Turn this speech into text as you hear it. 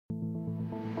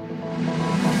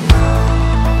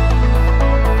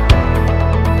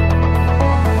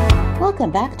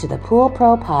Welcome back to the Pool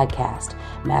Pro Podcast.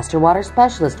 Master Water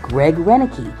Specialist Greg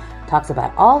Reyneke talks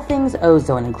about all things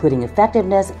ozone, including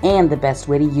effectiveness and the best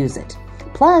way to use it.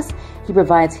 Plus, he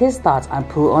provides his thoughts on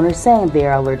pool owners saying they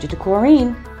are allergic to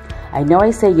chlorine. I know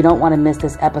I say you don't want to miss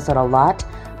this episode a lot,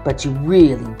 but you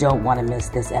really don't want to miss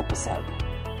this episode.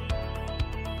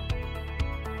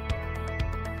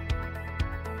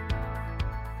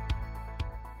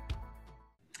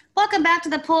 Welcome back to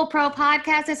the Pool Pro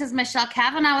Podcast. This is Michelle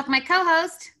Cavanaugh with my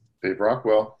co-host, Dave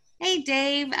Rockwell. Hey,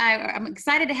 Dave. I'm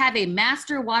excited to have a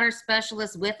Master Water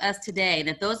Specialist with us today. And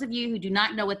if those of you who do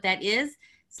not know what that is,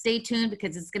 stay tuned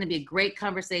because it's going to be a great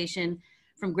conversation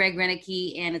from Greg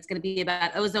Reyneke, and it's going to be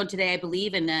about ozone today, I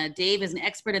believe. And Dave is an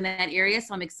expert in that area,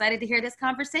 so I'm excited to hear this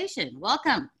conversation.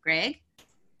 Welcome, Greg.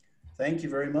 Thank you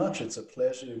very much. It's a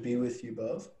pleasure to be with you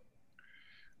both.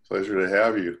 Pleasure to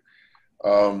have you.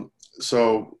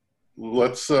 So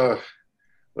let's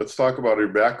talk about your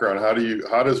background.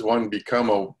 How does one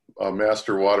become a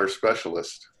master water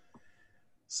specialist?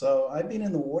 So I've been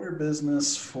in the water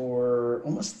business for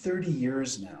almost 30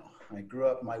 years now. I grew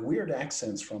up, my weird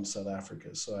accent's from South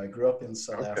Africa. So I grew up in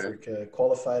South Africa,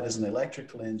 qualified as an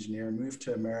electrical engineer, moved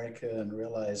to America and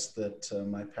realized that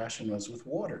my passion was with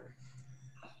water.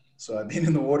 So I've been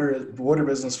in the water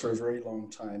business for a very long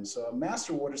time. So a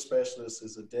master water specialist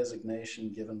is a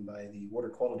designation given by the Water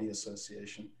Quality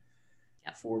Association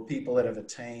for people that have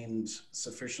attained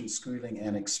sufficient schooling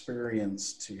and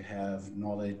experience to have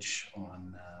knowledge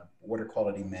on water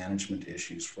quality management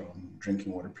issues, from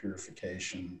drinking water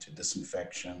purification to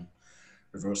disinfection,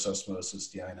 reverse osmosis,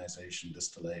 deionization,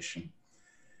 distillation,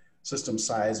 system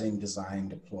sizing, design,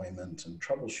 deployment, and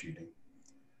troubleshooting.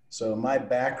 So my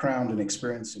background and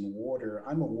experience in water,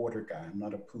 I'm a water guy, I'm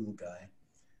not a pool guy,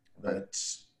 but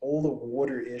all the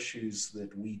water issues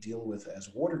that we deal with as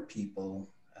water people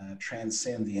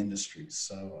transcend the industries.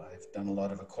 So I've done a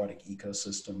lot of aquatic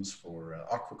ecosystems for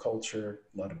aquaculture,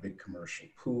 a lot of big commercial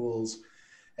pools,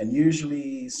 and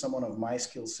usually someone of my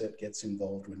skill set gets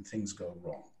involved when things go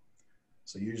wrong.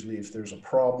 So usually if there's a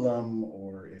problem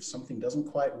or if something doesn't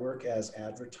quite work as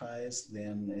advertised,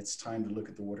 then it's time to look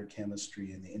at the water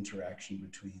chemistry and the interaction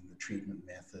between the treatment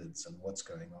methods and what's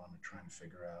going on and trying to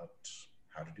figure out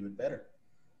how to do it better.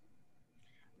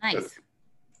 Nice.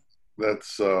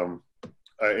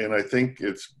 And I think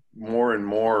it's more and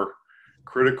more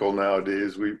critical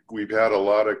nowadays. We've had a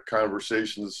lot of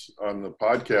conversations on the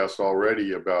podcast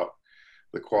already about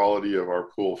the quality of our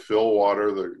pool fill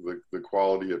water, the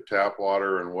quality of tap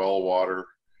water and well water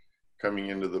coming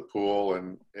into the pool.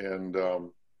 And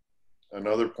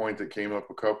another point that came up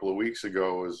a couple of weeks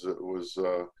ago was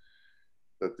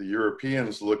that the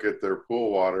Europeans look at their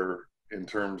pool water in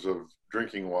terms of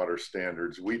drinking water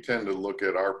standards. We tend to look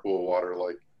at our pool water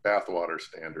like bathwater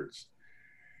standards.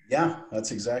 Yeah,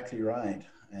 that's exactly right.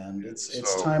 And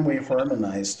it's time we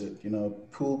harmonized it. You know,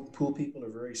 pool people are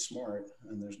very smart,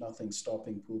 and there's nothing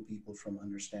stopping pool people from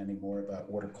understanding more about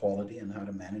water quality and how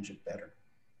to manage it better.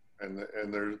 And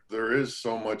there is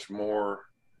so much more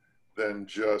than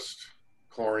just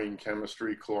chlorine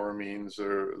chemistry, chloramines.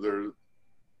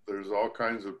 There's all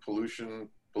kinds of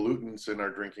pollutants in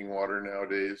our drinking water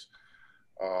nowadays.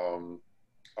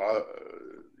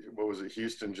 What was it?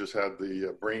 Houston just had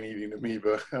the brain-eating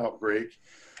amoeba outbreak.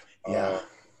 Yeah.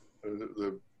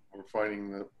 We're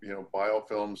finding that,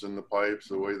 biofilms in the pipes,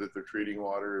 the way that they're treating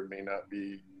water, may not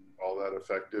be all that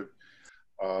effective.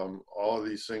 All of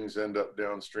these things end up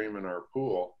downstream in our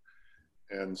pool.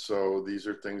 And so these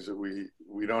are things that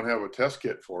we don't have a test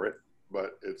kit for it,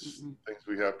 but it's things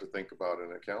we have to think about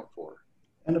and account for.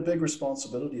 And a big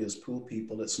responsibility as pool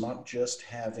people, it's not just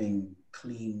having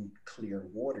clean, clear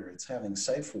water, it's having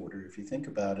safe water. If you think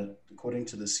about it, according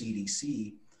to the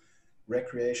CDC,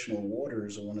 recreational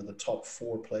waters are one of the top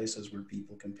 4 places where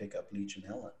people can pick up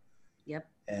Legionella. Yep.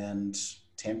 And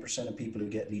 10% of people who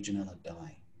get Legionella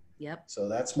die. Yep. So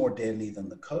that's more deadly than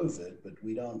the COVID, but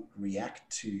we don't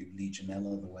react to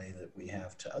Legionella the way that we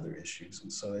have to other issues.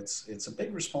 And so it's a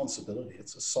big responsibility.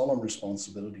 It's a solemn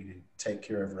responsibility to take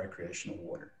care of recreational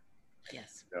water.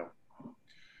 Yes. Yeah.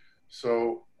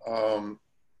 So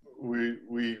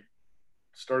we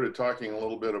started talking a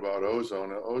little bit about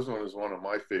ozone. Ozone is one of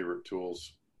my favorite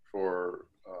tools for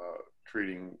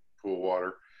treating pool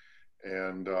water.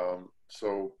 And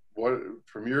so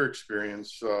from your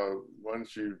experience, why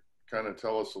don't you kind of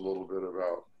tell us a little bit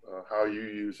about how you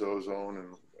use ozone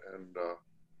and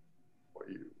what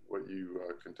you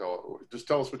can just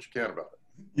tell us what you can about it.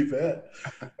 You bet.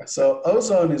 So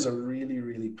ozone is a really,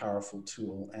 really powerful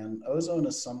tool, and ozone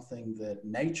is something that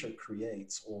nature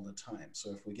creates all the time.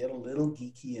 So if we get a little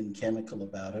geeky and chemical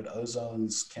about it,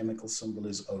 ozone's chemical symbol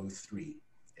is O3.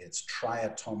 It's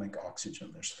triatomic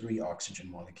oxygen. There's 3 oxygen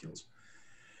molecules.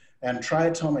 And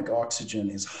triatomic oxygen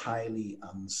is highly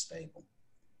unstable.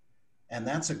 And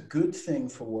that's a good thing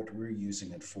for what we're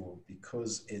using it for,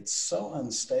 because it's so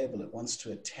unstable, it wants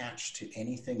to attach to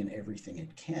anything and everything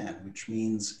it can, which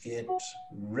means it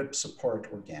rips apart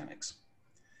organics.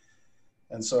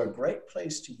 And so a great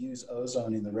place to use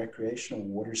ozone in the recreational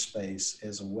water space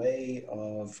is a way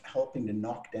of helping to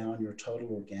knock down your total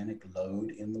organic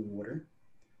load in the water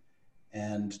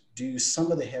and do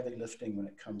some of the heavy lifting when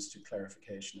it comes to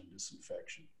clarification and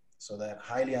disinfection. So that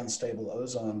highly unstable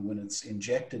ozone, when it's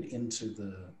injected into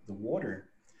the water,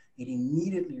 it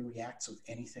immediately reacts with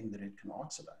anything that it can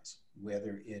oxidize,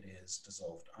 whether it is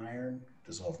dissolved iron,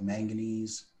 dissolved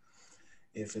manganese,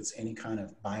 if it's any kind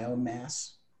of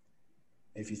biomass.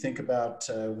 If you think about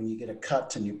when you get a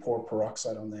cut and you pour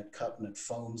peroxide on that cut and it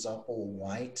foams up all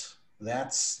white,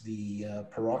 that's the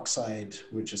peroxide,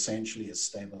 which essentially is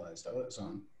stabilized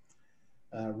ozone,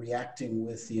 reacting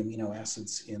with the amino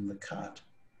acids in the cut.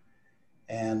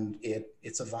 And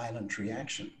it's a violent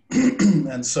reaction.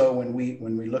 And so when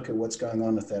we look at what's going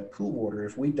on with that pool water,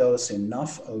 if we dose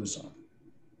enough ozone,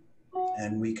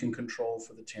 and we can control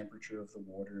for the temperature of the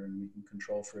water, and we can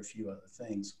control for a few other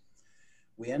things,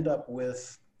 we end up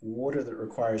with water that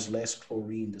requires less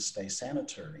chlorine to stay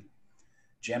sanitary,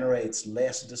 generates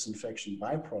less disinfection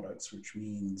byproducts, which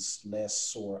means less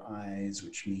sore eyes,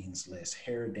 which means less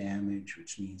hair damage,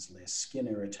 which means less skin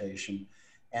irritation,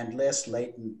 and less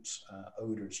latent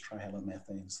odors,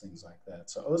 trihalomethanes, things like that.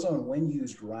 So ozone, when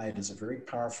used right, is a very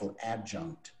powerful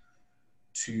adjunct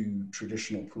to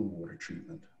traditional pool water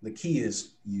treatment. The key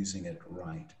is using it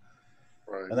right.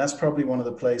 Right. And that's probably one of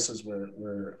the places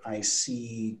where I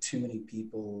see too many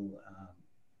people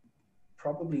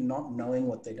probably not knowing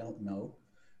what they don't know,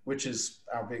 which is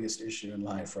our biggest issue in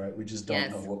life, right? We just don't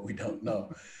know what we don't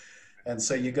know. And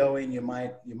so you go in, you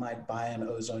might buy an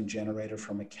ozone generator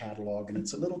from a catalog, and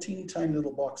it's a little teeny tiny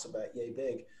little box about yay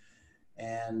big,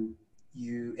 and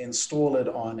you install it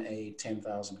on a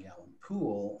 10,000 gallon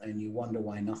pool, and you wonder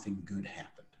why nothing good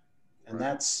happened. And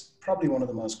that's probably one of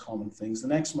the most common things. The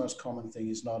next most common thing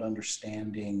is not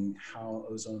understanding how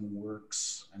ozone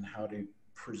works and how to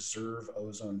preserve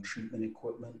ozone treatment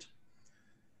equipment.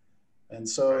 And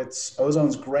so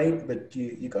ozone's great, but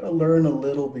you got to learn a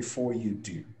little before you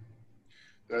do.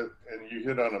 And you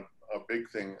hit on a big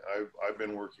thing. I've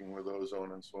been working with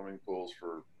ozone in swimming pools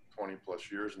for 20 plus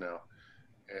years now,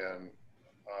 and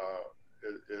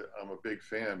I'm a big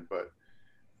fan, but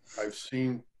I've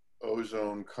seen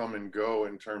ozone come and go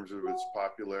in terms of its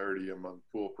popularity among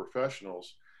pool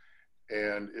professionals,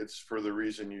 and it's for the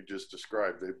reason you just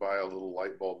described. They buy a little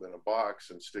light bulb in a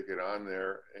box and stick it on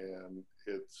there, and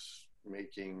it's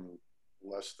making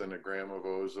less than a gram of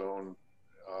ozone.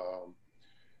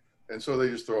 And so they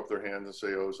just throw up their hands and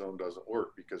say ozone doesn't work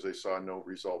because they saw no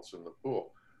results in the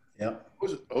pool. Yep.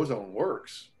 Ozone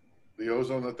works. The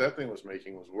ozone that thing was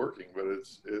making was working, but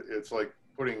it's like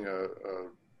putting a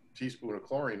teaspoon of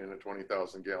chlorine in a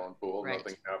 20,000 gallon pool. Right.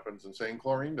 Nothing happens, and saying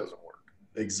chlorine doesn't work.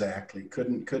 Exactly.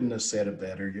 Couldn't have said it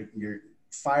better. Your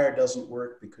fire doesn't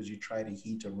work because you try to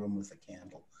heat a room with a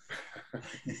candle.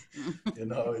 You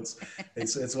know,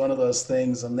 it's one of those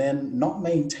things, and then not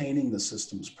maintaining the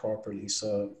systems properly.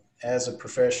 So as a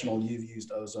professional, you've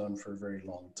used ozone for a very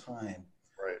long time.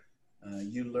 Right.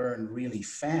 You learn really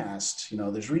fast. You know,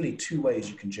 there's really 2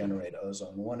 ways you can generate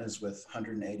ozone. One is with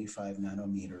 185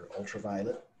 nanometer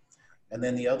ultraviolet, and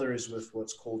then the other is with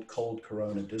what's called cold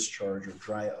corona discharge, or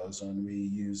dry ozone, where you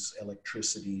use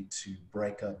electricity to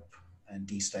break up and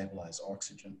destabilize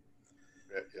oxygen.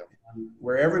 Yeah.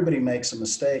 Where everybody makes a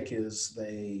mistake is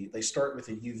they start with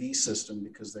a UV system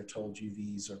because they're told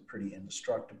UVs are pretty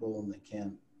indestructible and they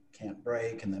can't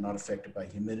break, and they're not affected by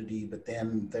humidity, but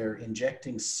then they're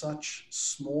injecting such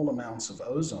small amounts of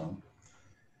ozone,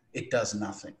 it does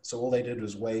nothing. So all they did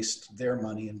was waste their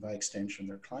money, and by extension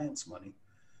their clients' money.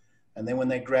 And then when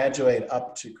they graduate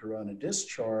up to corona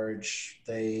discharge,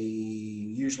 they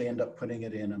usually end up putting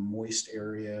it in a moist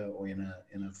area or in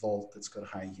a vault that's got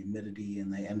high humidity,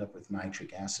 and they end up with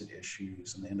nitric acid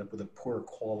issues, and they end up with a poor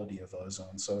quality of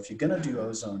ozone. So if you're going to do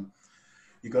ozone,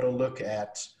 you got to look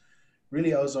at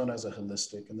really ozone as a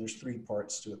holistic, and there's 3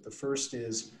 parts to it. The first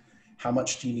is, how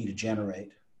much do you need to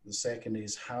generate? The second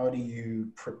is, how do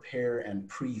you prepare and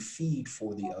pre-feed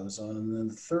for the ozone? And then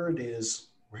the third is,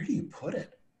 where do you put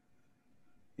it?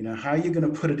 how are you going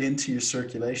to put it into your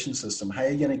circulation system? How are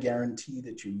you going to guarantee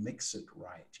that you mix it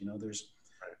right?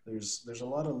 There's a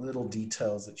lot of little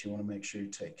details that you want to make sure you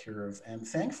take care of. And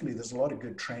thankfully, there's a lot of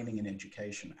good training and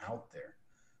education out there.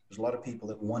 There's a lot of people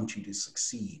that want you to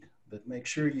succeed, but make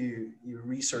sure you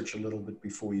research a little bit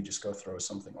before you just go throw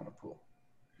something on a pool.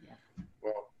 Yeah.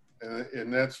 Well,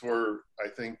 and that's where I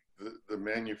think the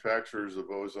manufacturers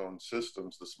of ozone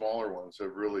systems, the smaller ones,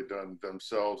 have really done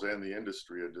themselves and the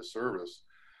industry a disservice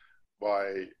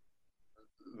by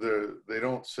they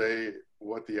don't say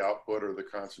what the output or the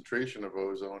concentration of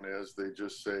ozone is. They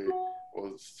just say,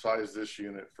 well, size this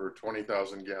unit for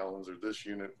 20,000 gallons or this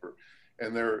unit for,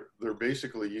 and they're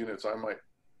basically units I might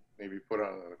maybe put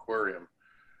on an aquarium.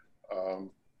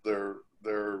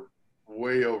 They're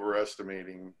way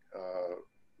overestimating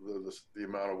the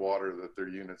amount of water that their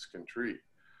units can treat.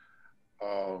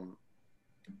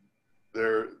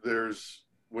 There's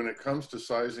when it comes to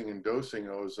sizing and dosing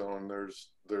ozone,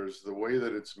 there's the way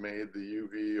that it's made, the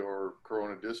UV or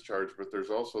corona discharge, but there's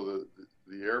also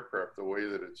the air prep, the way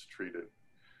that it's treated.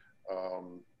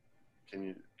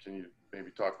 Can you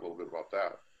maybe talk a little bit about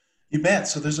that? You bet.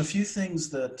 So there's a few things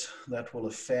that will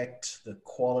affect the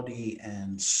quality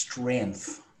and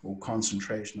strength or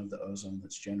concentration of the ozone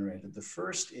that's generated. The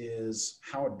first is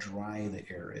how dry the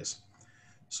air is.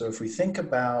 So if we think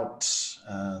about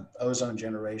ozone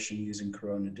generation using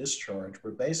corona discharge,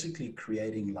 we're basically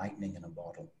creating lightning in a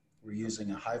bottle. We're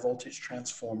using a high voltage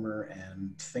transformer,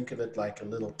 and think of it like a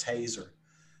little taser.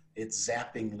 It's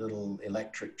zapping little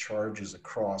electric charges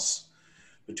across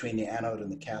between the anode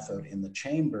and the cathode in the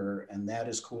chamber, and that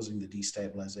is causing the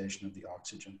destabilization of the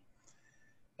oxygen.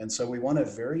 And so we want a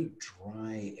very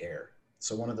dry air.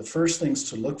 So one of the first things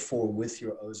to look for with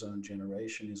your ozone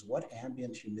generation is what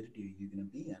ambient humidity are you going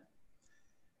to be in?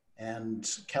 And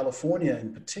California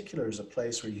in particular is a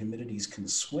place where humidities can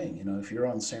swing. If you're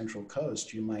on Central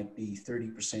Coast, you might be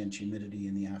 30% humidity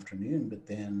in the afternoon, but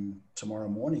then tomorrow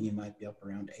morning you might be up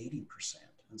around 80%.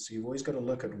 And so you've always got to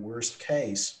look at worst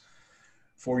case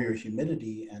for your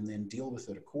humidity and then deal with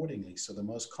it accordingly. So the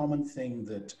most common thing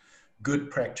that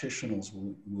good practitioners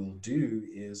will do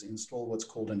is install what's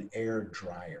called an air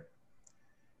dryer.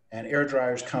 And air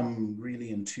dryers come really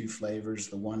in two flavors.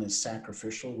 The one is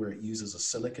sacrificial, where it uses a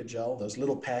silica gel. Those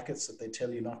little packets that they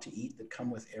tell you not to eat that come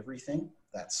with everything,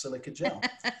 that's silica gel.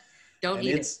 Don't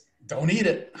eat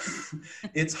it.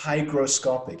 It's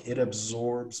hygroscopic. It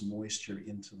absorbs moisture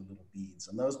into the little beads.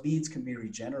 And those beads can be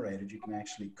regenerated. You can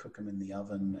actually cook them in the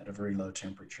oven at a very low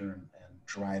temperature and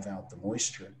drive out the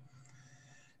moisture.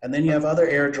 And then you have other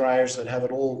air dryers that have it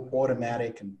all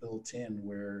automatic and built in,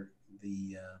 where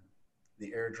the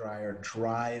air dryer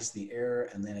dries the air,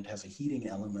 and then it has a heating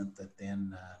element that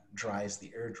then dries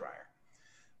the air dryer.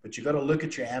 But you got to look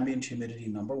at your ambient humidity,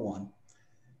 number one,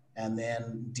 and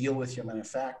then deal with your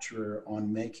manufacturer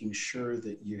on making sure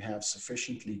that you have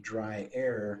sufficiently dry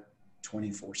air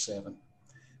 24/7.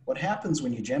 What happens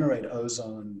when you generate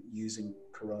ozone using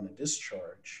corona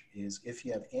discharge is if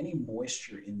you have any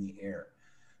moisture in the air,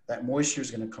 that moisture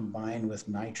is going to combine with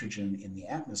nitrogen in the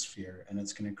atmosphere, and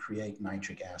it's going to create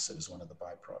nitric acid as one of the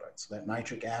byproducts. That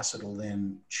nitric acid will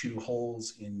then chew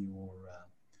holes in your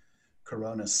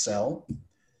corona cell,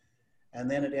 and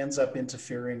then it ends up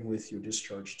interfering with your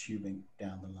discharge tubing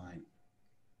down the line.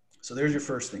 So there's your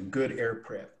first thing, good air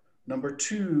prep. Number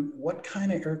two, what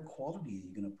kind of air quality are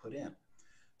you going to put in?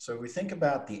 So we think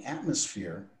about the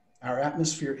atmosphere. Our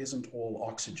atmosphere isn't all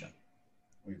oxygen.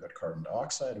 We've got carbon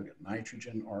dioxide, we've got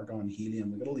nitrogen, argon, helium,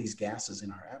 we've got all these gases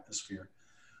in our atmosphere.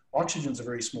 Oxygen's a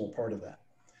very small part of that.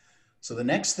 So the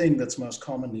next thing that's most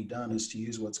commonly done is to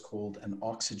use what's called an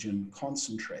oxygen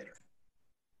concentrator.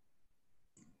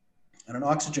 And an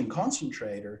oxygen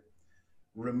concentrator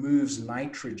removes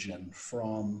nitrogen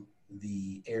from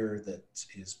the air that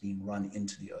is being run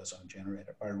into the ozone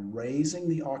generator. By raising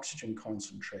the oxygen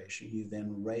concentration, you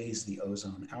then raise the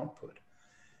ozone output.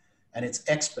 And it's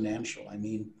exponential. I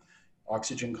mean,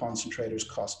 oxygen concentrators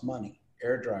cost money,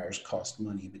 air dryers cost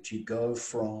money, but you go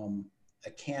from a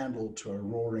candle to a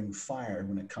roaring fire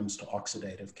when it comes to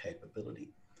oxidative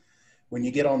capability. When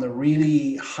you get on the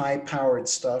really high-powered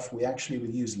stuff, we actually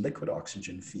would use liquid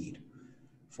oxygen feed.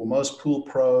 For most pool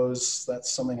pros, that's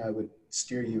something I would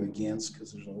steer you against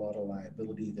because there's a lot of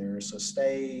liability there. So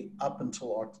stay up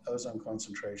until ozone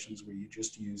concentrations where you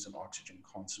just use an oxygen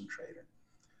concentrator.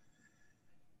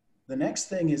 The next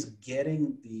thing is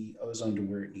getting the ozone to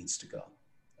where it needs to go.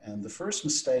 And the first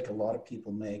mistake a lot of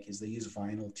people make is they use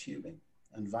vinyl tubing.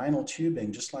 And vinyl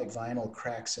tubing, just like vinyl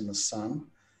cracks in the sun,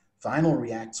 vinyl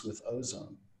reacts with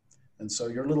ozone. And so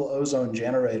your little ozone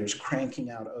generator is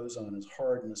cranking out ozone as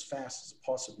hard and as fast as it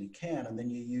possibly can. And then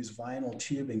you use vinyl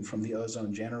tubing from the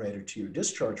ozone generator to your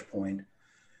discharge point.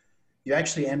 You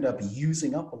actually end up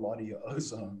using up a lot of your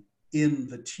ozone in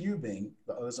the tubing.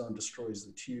 The ozone destroys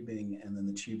the tubing, and then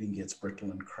the tubing gets brittle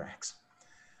and cracks.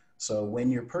 So when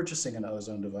you're purchasing an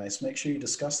ozone device, make sure you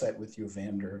discuss that with your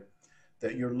vendor,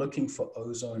 that you're looking for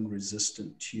ozone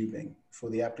resistant tubing.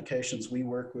 For the applications we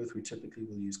work with, we typically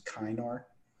will use Kynar.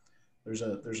 There's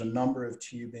a number of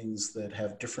tubings that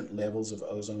have different levels of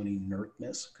ozone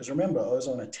inertness. Because remember,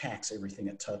 ozone attacks everything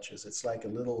it touches. It's like a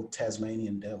little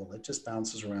Tasmanian devil. It just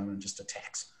bounces around and just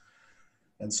attacks.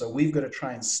 And so we've got to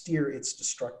try and steer its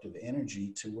destructive energy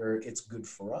to where it's good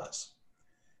for us.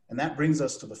 And that brings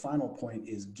us to the final point,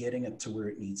 is getting it to where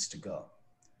it needs to go.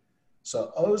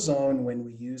 So ozone, when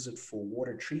we use it for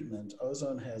water treatment,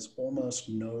 ozone has almost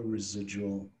no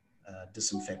residual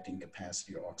disinfecting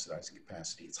capacity or oxidizing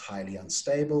capacity. It's highly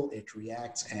unstable, it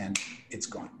reacts, and it's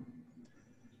gone.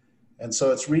 And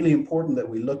so it's really important that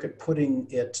we look at putting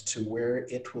it to where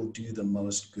it will do the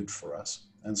most good for us.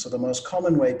 And so the most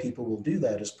common way people will do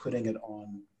that is putting it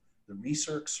on the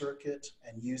recirc circuit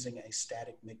and using a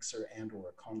static mixer and or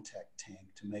a contact tank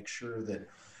to make sure that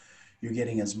you're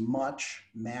getting as much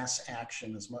mass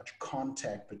action, as much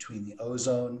contact between the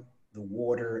ozone, the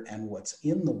water, and what's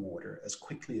in the water as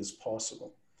quickly as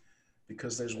possible.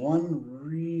 Because there's one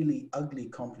really ugly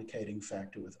complicating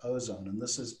factor with ozone, and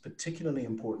this is particularly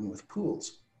important with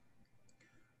pools.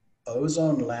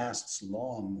 Ozone lasts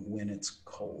long when it's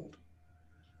cold.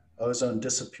 Ozone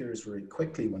disappears very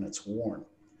quickly when it's warm.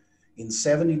 In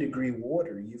 70-degree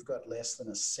water, you've got less than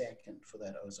a second for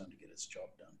that ozone to get its job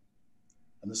done.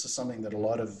 And this is something that a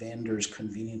lot of vendors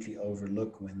conveniently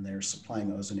overlook when they're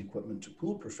supplying ozone equipment to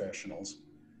pool professionals.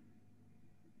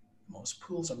 Most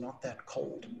pools are not that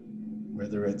cold.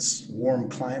 Whether it's warm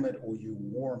climate or you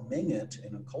warming it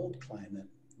in a cold climate,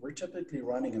 we're typically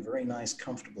running a very nice,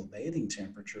 comfortable bathing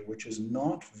temperature, which is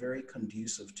not very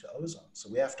conducive to ozone. So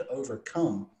we have to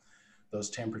overcome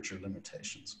those temperature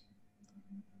limitations.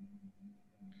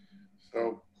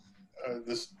 So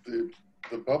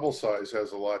the bubble size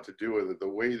has a lot to do with it. The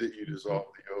way that you dissolve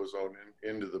the ozone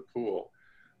into the pool.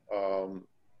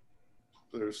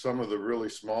 There's some of the really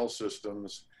small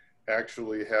systems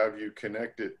actually have you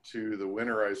connect it to the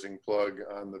winterizing plug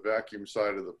on the vacuum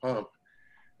side of the pump,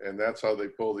 and that's how they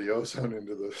pull the ozone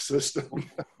into the system.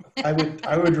 I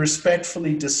would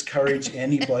respectfully discourage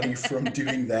anybody from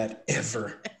doing that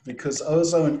ever, because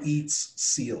ozone eats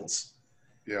seals.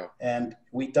 Yeah. And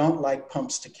we don't like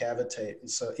pumps to cavitate. And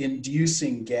so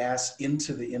inducing gas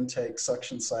into the intake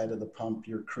suction side of the pump,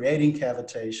 you're creating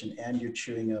cavitation and you're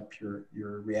chewing up your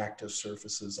reactive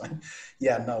surfaces.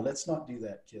 Yeah, no, let's not do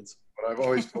that, kids. What I've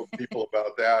always told people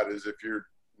about that is if you're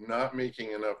not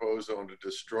making enough ozone to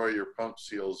destroy your pump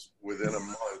seals within a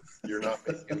month, you're not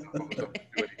making enough ozone to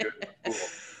do any good in the pool.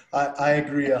 I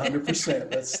agree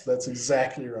 100%. That's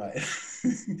exactly right.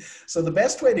 So the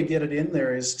best way to get it in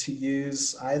there is to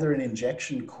use either an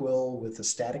injection quill with a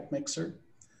static mixer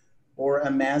or a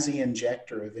Mazzy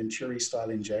injector, a Venturi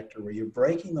style injector, where you're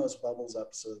breaking those bubbles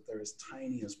up so that they're as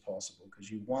tiny as possible, because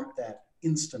you want that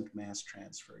instant mass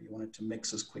transfer. You want it to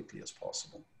mix as quickly as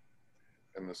possible.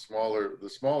 And the smaller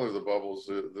the bubbles,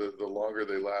 the longer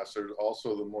they last. There's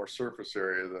also the more surface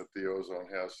area that the ozone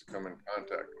has to come in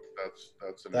contact with.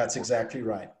 That's exactly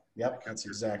right. Yep, that's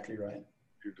exactly right.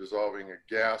 You're dissolving a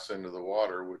gas into the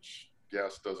water, which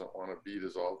gas doesn't want to be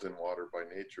dissolved in water by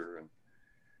nature,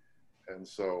 and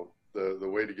so the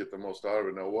way to get the most out of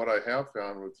it. Now, what I have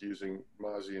found with using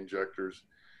Mazzy injectors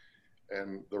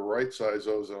and the right size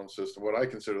ozone system, what I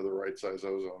consider the right size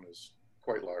ozone is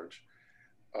quite large.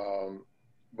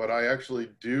 But I actually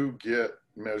do get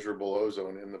measurable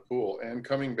ozone in the pool and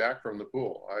coming back from the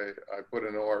pool. I put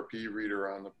an ORP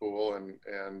reader on the pool, and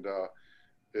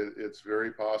it's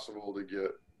very possible to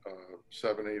get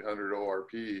 700-800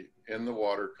 ORP in the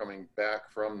water coming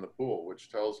back from the pool, which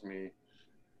tells me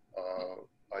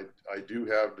I do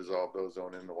have dissolved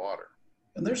ozone in the water.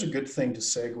 And there's a good thing to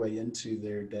segue into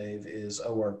there, Dave, is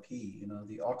ORP. You know,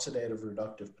 the oxidative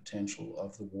reductive potential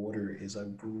of the water is a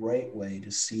great way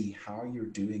to see how you're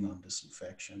doing on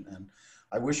disinfection. And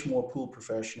I wish more pool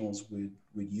professionals would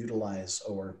utilize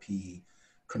ORP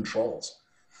controls.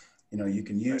 You know, you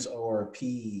can use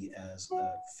ORP as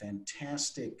a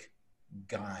fantastic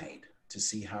guide to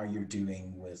see how you're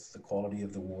doing with the quality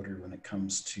of the water when it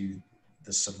comes to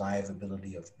the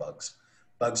survivability of bugs.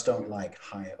 Bugs don't like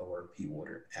high ORP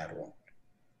water at all.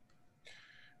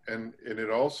 And it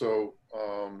also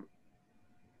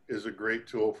is a great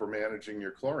tool for managing your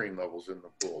chlorine levels in the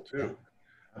pool too.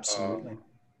 Yeah, absolutely.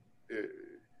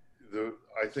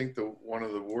 I think one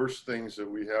of the worst things that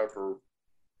we have for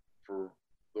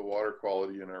the water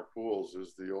quality in our pools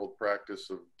is the old practice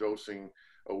of dosing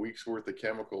a week's worth of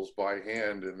chemicals by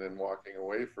hand and then walking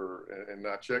away and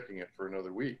not checking it for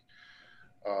another week.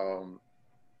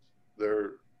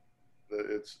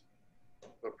 It's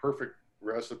a perfect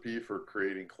recipe for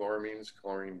creating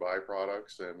chlorine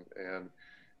byproducts, and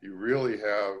you really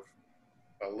have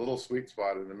a little sweet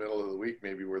spot in the middle of the week,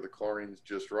 maybe where the chlorine's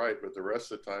just right, but the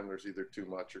rest of the time there's either too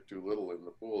much or too little in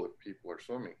the pool if people are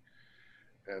swimming.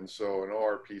 And so an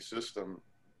ORP system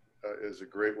is a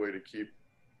great way to keep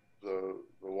the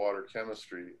water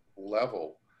chemistry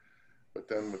level. But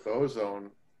then with ozone,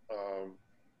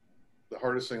 the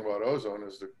hardest thing about ozone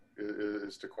is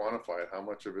to quantify it. How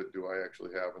much of it do I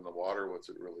actually have in the water? What's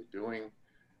it really doing?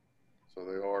 So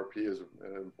the ORP is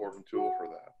an important tool for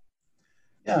that.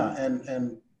 Yeah,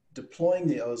 and deploying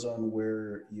the ozone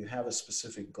where you have a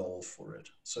specific goal for it.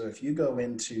 So if you go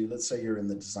into, let's say you're in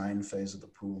the design phase of the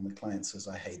pool and the client says,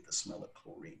 I hate the smell of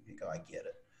chlorine. You go, I get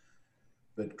it.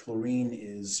 But chlorine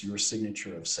is your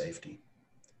signature of safety.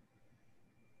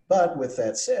 But with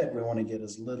that said, we want to get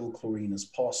as little chlorine as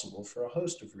possible for a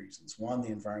host of reasons. One, the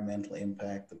environmental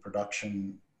impact, the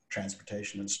production,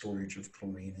 transportation, and storage of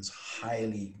chlorine is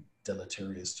highly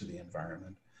deleterious to the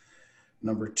environment.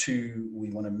 Number two,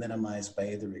 we want to minimize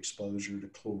bather exposure to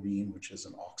chlorine, which is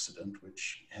an oxidant,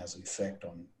 which has an effect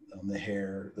on the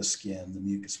hair, the skin, the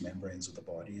mucous membranes of the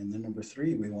body. And then number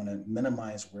three, we want to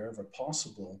minimize wherever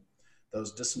possible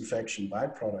those disinfection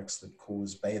byproducts that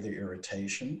cause bather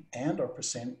irritation and are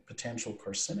potential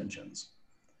carcinogens.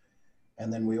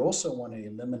 And then we also want to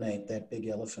eliminate that big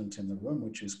elephant in the room,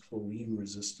 which is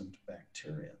chlorine-resistant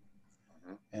bacteria.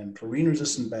 And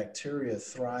chlorine-resistant bacteria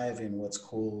thrive in what's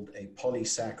called a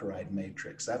polysaccharide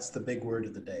matrix. That's the big word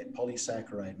of the day,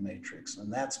 polysaccharide matrix.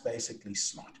 And that's basically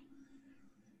snot.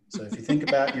 So if you think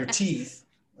about your teeth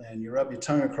and you rub your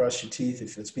tongue across your teeth,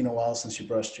 if it's been a while since you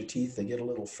brushed your teeth, they get a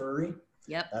little furry.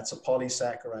 Yep. That's a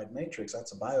polysaccharide matrix.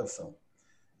 That's a biofilm.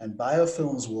 And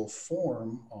biofilms will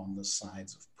form on the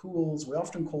sides of pools. We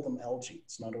often call them algae.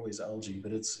 It's not always algae,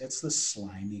 but it's this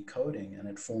slimy coating, and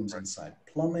it forms inside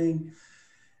plumbing.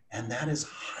 And that is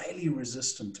highly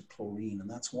resistant to chlorine. And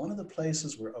that's one of the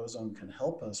places where ozone can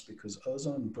help us, because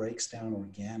ozone breaks down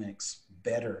organics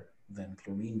better than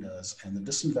chlorine does. And the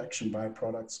disinfection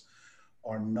byproducts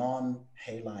are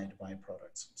non-halide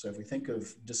byproducts. So if we think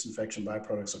of disinfection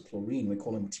byproducts of chlorine, we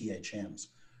call them THMs,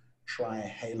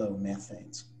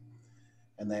 trihalomethanes.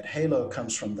 And that halo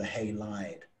comes from the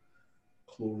halide,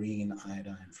 chlorine,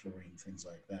 iodine, fluorine, things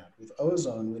like that. With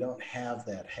ozone, we don't have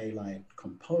that halide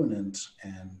component,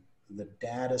 and the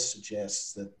data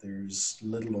suggests that there's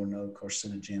little or no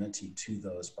carcinogenity to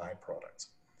those byproducts.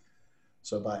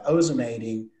 So by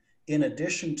ozonating, in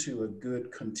addition to a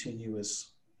good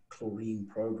continuous chlorine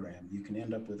program, you can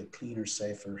end up with a cleaner,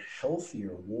 safer,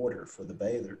 healthier water for the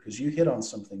bather, because you hit on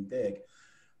something big.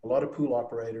 A lot of pool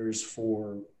operators,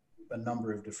 for a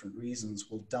number of different reasons,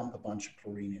 will dump a bunch of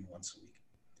chlorine in once a week.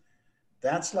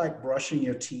 That's like brushing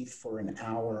your teeth for an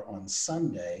hour on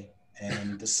Sunday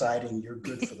and deciding you're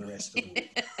good for the rest of the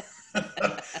week.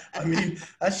 I mean,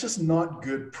 that's just not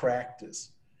good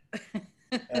practice.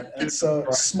 And so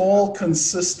small,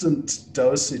 consistent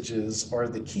dosages are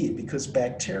the key, because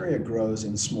bacteria grows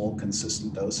in small,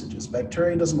 consistent dosages.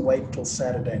 Bacteria doesn't wait until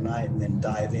Saturday night and then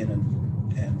dive in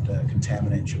and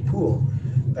contaminate your pool.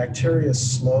 Bacteria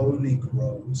slowly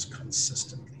grows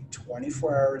consistently,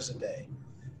 24 hours a day.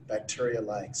 Bacteria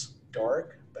likes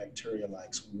dark, bacteria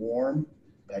likes warm,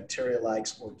 bacteria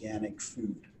likes organic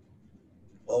food.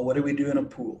 Well, what do we do in a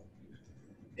pool?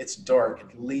 It's dark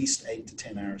at least 8 to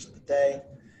 10 hours of the day.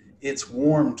 It's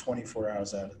warm 24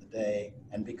 hours out of the day.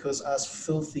 And because us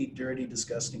filthy, dirty,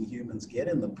 disgusting humans get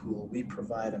in the pool, we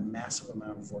provide a massive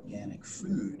amount of organic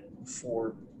food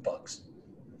for bugs.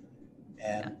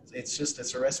 And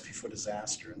it's a recipe for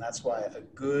disaster. And that's why a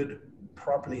good,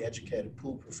 properly educated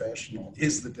pool professional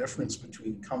is the difference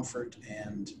between comfort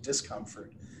and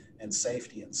discomfort, and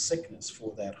safety and sickness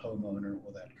for that homeowner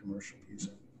or that commercial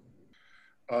user.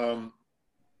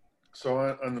 So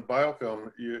on the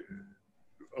biofilm,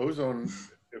 ozone,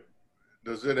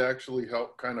 does it actually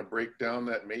help kind of break down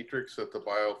that matrix that the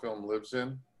biofilm lives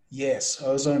in? Yes,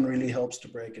 ozone really helps to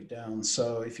break it down.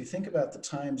 So if you think about the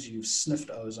times you've sniffed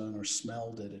ozone or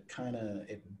smelled it,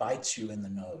 it bites you in the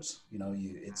nose. You know,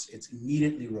 it's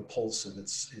immediately repulsive.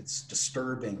 It's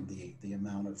disturbing, the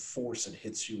amount of force it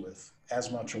hits you with, as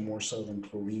much or more so than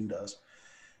chlorine does.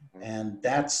 And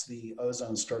that's the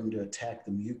ozone starting to attack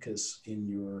the mucus in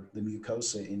the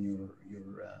mucosa in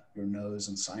your nose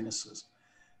and sinuses.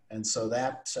 And so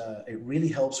that it really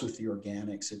helps with the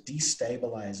organics. It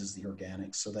destabilizes the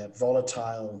organics. So that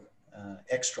volatile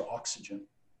extra oxygen,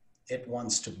 it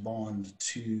wants to bond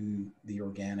to the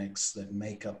organics that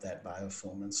make up that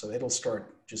biofilm. And so it'll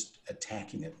start just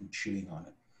attacking it and chewing on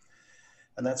it.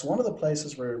 And that's one of the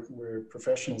places where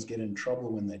professionals get in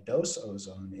trouble when they dose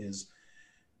ozone is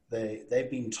they've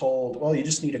been told, well, you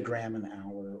just need 1 gram an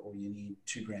hour, or you need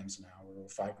 2 grams an hour, or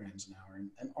 5 grams an hour.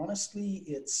 And honestly,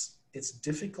 it's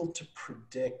difficult to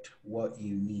predict what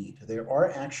you need. There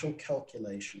are actual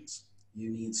calculations. You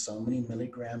need so many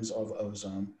milligrams of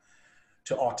ozone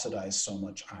to oxidize so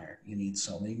much iron. You need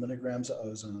so many milligrams of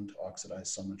ozone to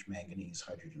oxidize so much manganese,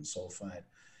 hydrogen sulfide.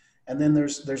 And then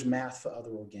there's math for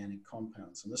other organic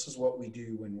compounds. And this is what we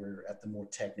do when we're at the more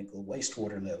technical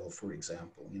wastewater level, for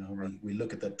example. You know, we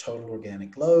look at the total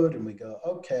organic load and we go,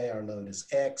 okay, our load is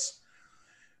X.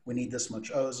 We need this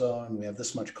much ozone. We have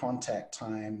this much contact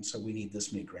time. So we need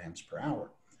this many grams per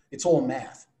hour. It's all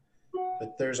math.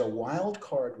 But there's a wild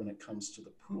card when it comes to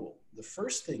the pool. The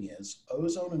first thing is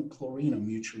ozone and chlorine are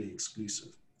mutually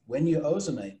exclusive. When you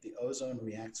ozonate, the ozone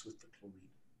reacts with the chlorine.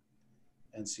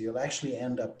 And so you'll actually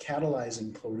end up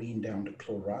catalyzing chlorine down to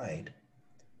chloride.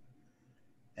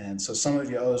 And so some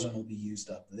of your ozone will be used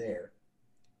up there.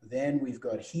 Then we've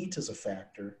got heat as a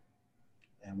factor,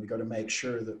 and we've got to make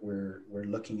sure that we're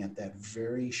looking at that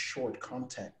very short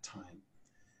contact time.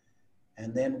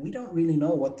 And then we don't really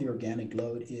know what the organic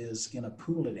load is in a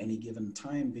pool at any given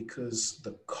time, because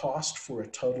the cost for a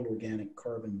total organic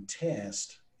carbon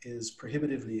test is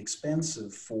prohibitively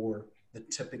expensive for the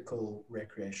typical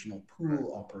recreational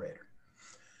pool operator.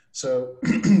 So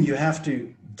you have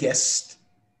to guess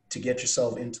to get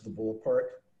yourself into the ballpark,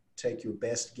 take your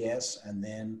best guess, and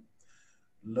then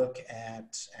look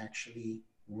at actually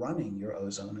running your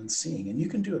ozone and seeing. And you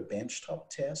can do a benchtop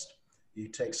test. You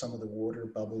take some of the water,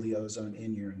 bubble the ozone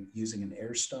in, you're using an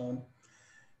air stone,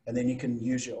 and then you can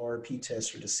use your RP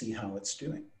tester to see how it's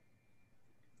doing.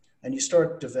 And you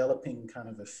start developing kind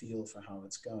of a feel for how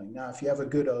it's going. Now, if you have a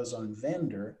good ozone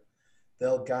vendor,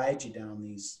 they'll guide you down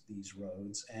these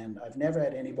roads. And I've never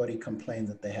had anybody complain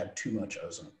that they had too much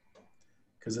ozone,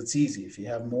 because it's easy. If you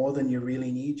have more than you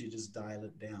really need, you just dial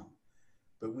it down.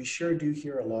 But we sure do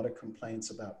hear a lot of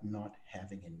complaints about not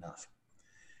having enough.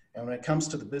 And when it comes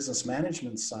to the business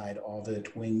management side of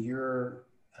it, when you're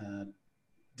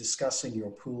discussing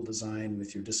your pool design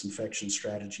with your disinfection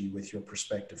strategy with your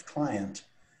prospective client,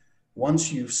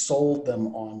 once you've sold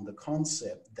them on the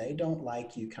concept, they don't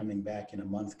like you coming back in a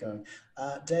month going,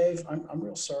 Dave, I'm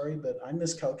real sorry, but I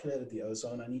miscalculated the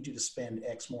ozone. I need you to spend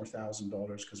X more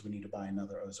 $1,000 because we need to buy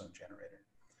another ozone generator.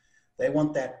 They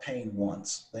want that pain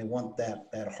once. They want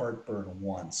that heartburn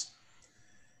once.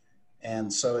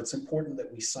 And so it's important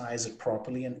that we size it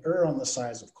properly and err on the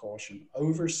size of caution.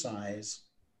 Oversize,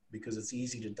 because it's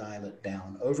easy to dial it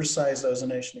down. Oversized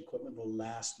ozonation equipment will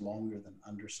last longer than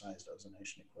undersized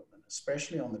ozonation equipment,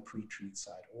 especially on the pre-treat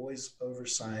side. Always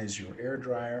oversize your air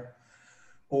dryer,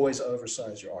 always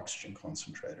oversize your oxygen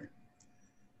concentrator.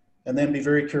 And then be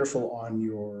very careful on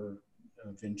your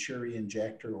Venturi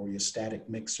injector or your static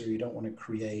mixer. You don't want to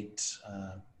create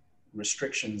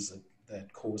restrictions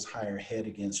that cause higher head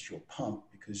against your pump,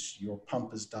 because your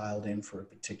pump is dialed in for a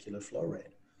particular flow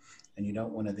rate. And you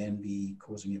don't want to then be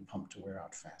causing your pump to wear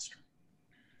out faster.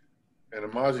 And a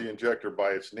Mozzie injector by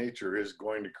its nature is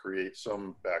going to create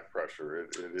some back pressure.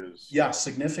 It is. Yeah,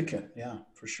 significant. Yeah,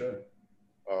 for sure.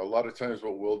 A lot of times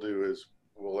what we'll do is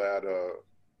we'll add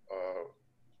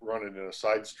run it in a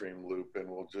side stream loop, and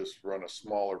we'll just run a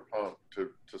smaller pump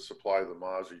to supply the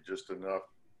Mozzie just enough,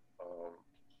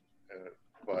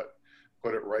 but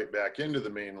put it right back into the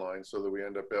main line so that we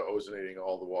end up ozonating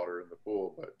all the water in the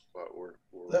pool. But we're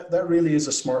that really is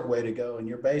a smart way to go. And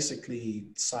you're basically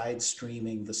side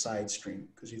streaming the side stream,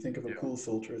 because you think of a pool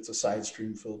filter, it's a side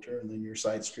stream filter, and then you're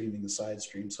side streaming the side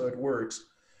stream. So it works.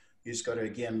 You just got to,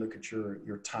 again, look at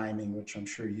your timing, which I'm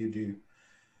sure you do.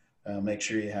 Make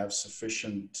sure you have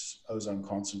sufficient ozone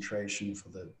concentration for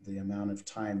the amount of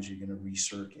times you're going to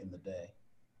recirc in the day.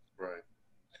 Right.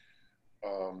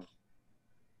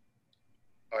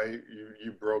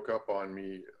 You broke up on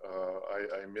me.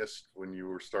 I missed when you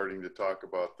were starting to talk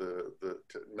about the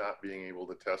not being able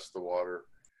to test the water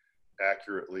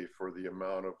accurately for the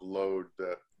amount of load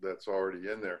that's already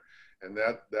in there, and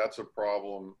that's a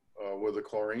problem with a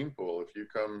chlorine pool. If you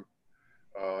come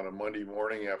on a Monday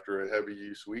morning after a heavy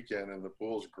use weekend and the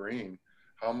pool's green,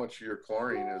 how much of your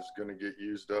chlorine is going to get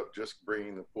used up just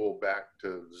bringing the pool back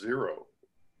to zero?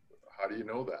 How do you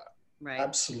know that? Right.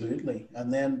 Absolutely.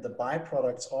 And then the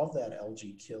byproducts of that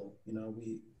algae kill. You know,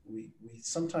 we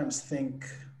sometimes think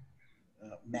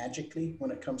magically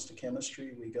when it comes to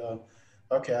chemistry. We go,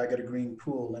 okay, I got a green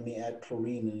pool, let me add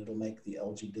chlorine and it'll make the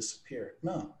algae disappear.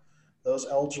 No, those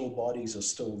algal bodies are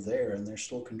still there and they're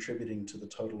still contributing to the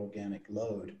total organic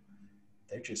load.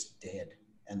 They're just dead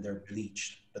and they're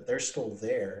bleached, but they're still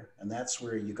there. And that's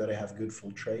where you got to have good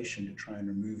filtration to try and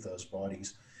remove those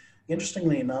bodies.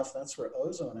 Interestingly enough, that's where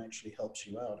ozone actually helps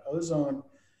you out. Ozone,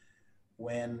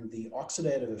 when the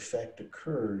oxidative effect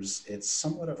occurs, it's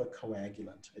somewhat of a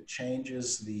coagulant. It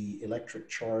changes the electric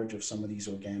charge of some of these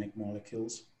organic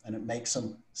molecules and it makes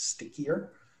them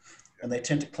stickier. And they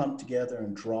tend to clump together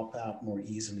and drop out more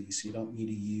easily. So you don't need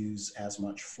to use as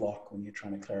much flock when you're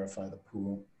trying to clarify the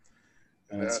pool.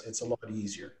 And it's a lot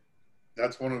easier.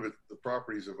 That's one of the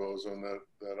properties of ozone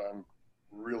that I'm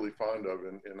really fond of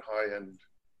in high-end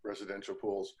residential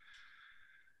pools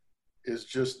is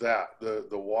just that. The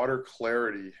water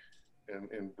clarity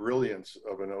and brilliance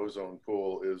of an ozone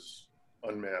pool is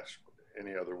unmatched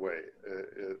any other way.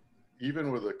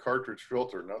 Even with a cartridge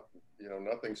filter,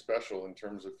 nothing special in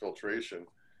terms of filtration,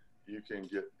 you can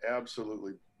get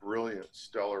absolutely brilliant,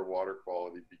 stellar water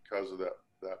quality because of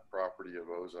that property of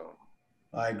ozone.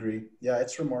 I agree. Yeah,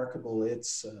 it's remarkable.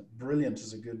 It's brilliant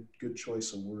is a good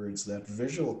choice of words. That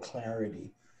visual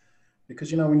clarity,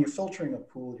 because when you're filtering a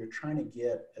pool, you're trying to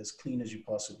get as clean as you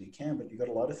possibly can, but you've got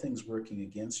a lot of things working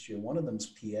against you. One of them is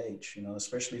pH.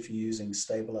 Especially if you're using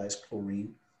stabilized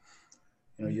chlorine.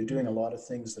 You're doing a lot of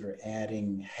things that are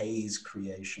adding haze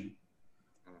creation.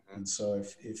 Mm-hmm. And so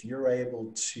if you're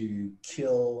able to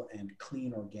kill and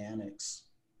clean organics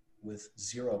with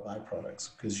zero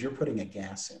byproducts, because you're putting a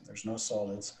gas in, there's no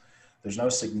solids, there's no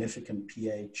significant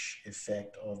pH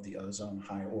effect of the ozone,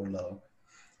 high or low.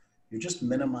 You're just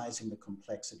minimizing the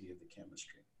complexity of the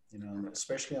chemistry,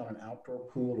 especially on an outdoor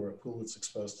pool or a pool that's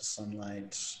exposed to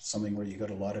sunlight, something where you've got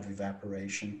a lot of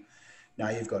evaporation. Now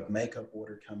you've got makeup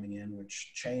water coming in,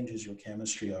 which changes your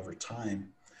chemistry over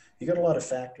time. You got a lot of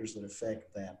factors that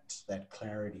affect that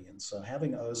clarity. And so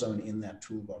having ozone in that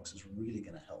toolbox is really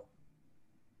going to help.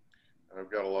 And I've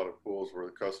got a lot of pools where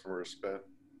the customer has spent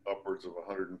upwards of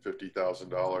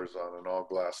 $150,000 on an all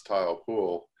glass tile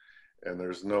pool, and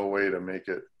there's no way to make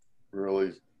it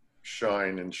really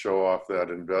shine and show off that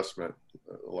investment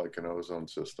like an ozone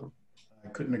system. I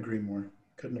couldn't agree more.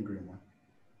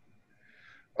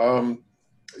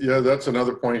 Yeah, that's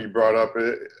another point you brought up.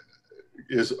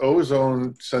 Is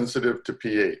ozone sensitive to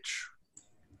pH?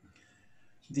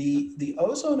 The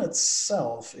ozone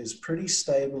itself is pretty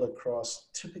stable across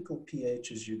typical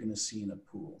pHs you're going to see in a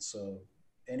pool. So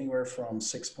anywhere from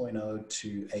 6.0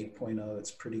 to 8.0,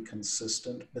 it's pretty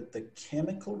consistent, but the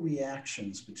chemical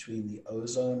reactions between the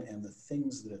ozone and the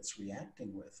things that it's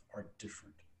reacting with are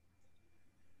different.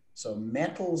 So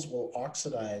metals will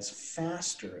oxidize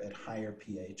faster at higher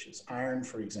pHs. Iron,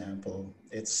 for example,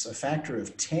 it's a factor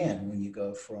of 10 when you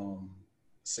go from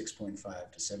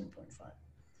 6.5 to 7.5.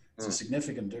 It's a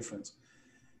significant difference.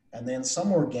 And then some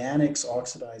organics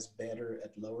oxidize better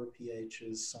at lower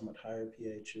pHs, some at higher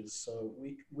pHs. So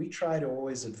we try to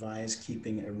always advise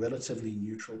keeping a relatively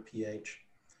neutral pH.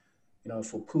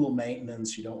 For pool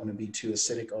maintenance, you don't want to be too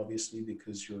acidic, obviously,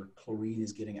 because your chlorine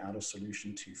is getting out of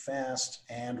solution too fast,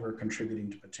 and we're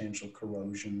contributing to potential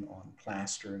corrosion on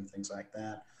plaster and things like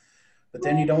that. But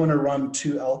then you don't want to run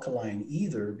too alkaline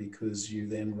either, because you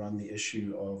then run the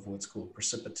issue of what's called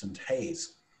precipitant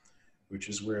haze, which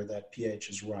is where that pH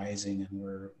is rising and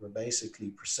we're basically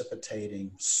precipitating,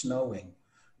 snowing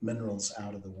minerals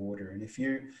out of the water. And if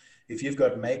you've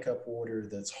got makeup water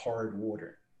that's hard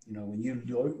water, when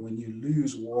you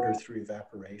lose water through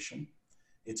evaporation,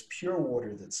 it's pure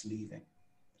water that's leaving.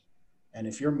 And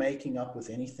if you're making up with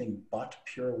anything but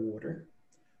pure water,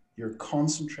 you're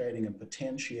concentrating and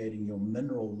potentiating your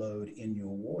mineral load in your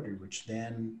water, which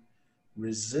then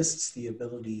resists the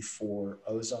ability for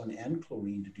ozone and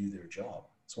chlorine to do their job.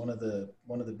 It's one of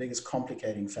the biggest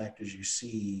complicating factors you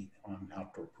see on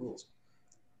outdoor pools.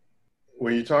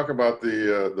 When you talk about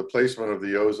the placement of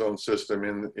the ozone system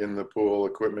in the pool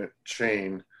equipment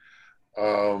chain,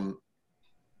 I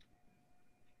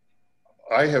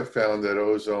have found that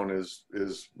ozone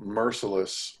is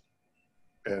merciless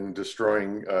in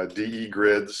destroying DE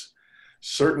grids,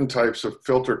 certain types of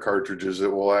filter cartridges that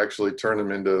will actually turn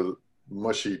them into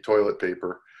mushy toilet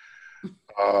paper.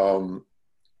 How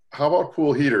about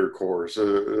pool heater cores?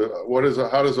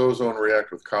 How does ozone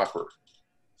react with copper?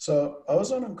 So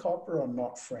ozone and copper are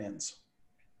not friends.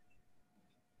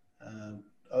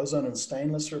 Ozone and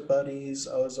stainless are buddies.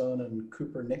 Ozone and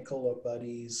copper nickel are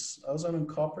buddies. Ozone and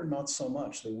copper, not so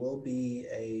much. There will be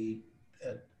a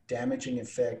damaging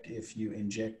effect if you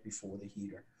inject before the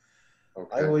heater.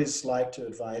 Okay. I always like to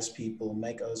advise people,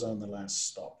 make ozone the last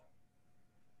stop.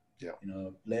 Yeah. You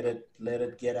know, let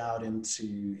it get out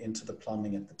into the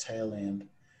plumbing at the tail end.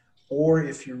 Or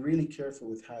if you're really careful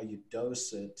with how you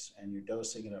dose it and you're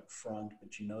dosing it up front,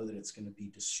 but you know that it's going to be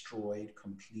destroyed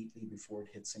completely before it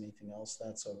hits anything else,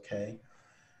 that's okay.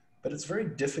 But it's very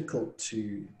difficult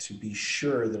to be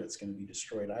sure that it's going to be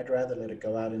destroyed. I'd rather let it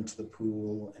go out into the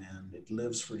pool and it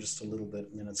lives for just a little bit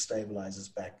and then it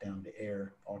stabilizes back down to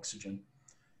air, oxygen.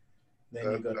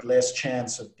 Then you've got less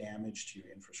chance of damage to your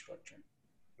infrastructure.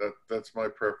 That's my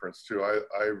preference too. I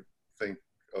think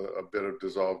a bit of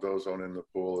dissolved ozone in the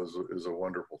pool is a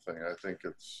wonderful thing. I think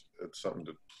it's something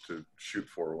to shoot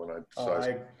for when I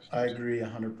decide. I agree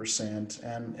 100%.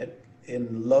 And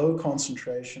in low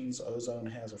concentrations, ozone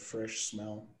has a fresh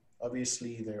smell.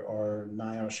 Obviously, there are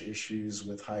NIOSH issues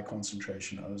with high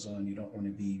concentration ozone. You don't want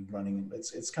to be running.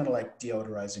 It's kind of like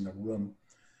deodorizing a room.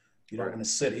 You don't want to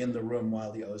sit in the room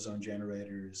while the ozone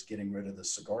generator is getting rid of the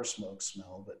cigar smoke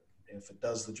smell. But if it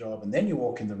does the job and then you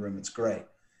walk in the room, it's great.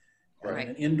 And in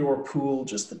an indoor pool,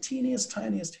 just the teeniest,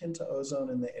 tiniest hint of ozone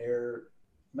in the air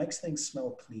makes things smell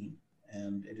clean,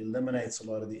 and it eliminates a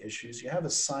lot of the issues. You have a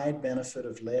side benefit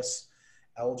of less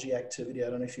algae activity. I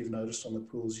don't know if you've noticed on the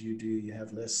pools you do, you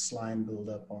have less slime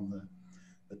buildup on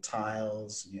the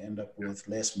tiles. You end up with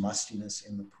less mustiness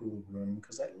in the pool room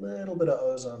because that little bit of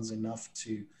ozone is enough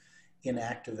to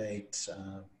inactivate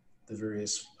the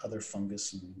various other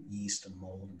fungus and yeast and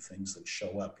mold and things that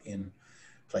show up in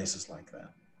places like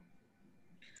that.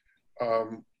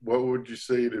 What would you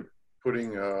say to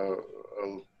putting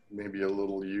maybe a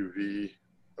little UV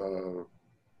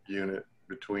unit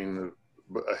between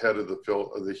ahead of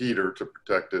the heater to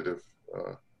protect it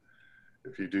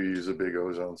if you do use a big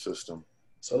ozone system?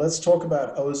 So let's talk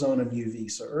about ozone and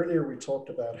UV. So earlier we talked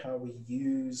about how we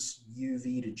use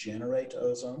UV to generate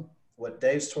ozone. What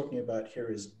Dave's talking about here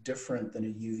is different than a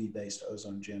UV-based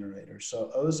ozone generator. So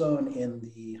ozone in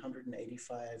the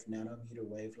 185 nanometer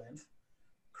wavelength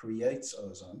creates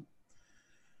ozone.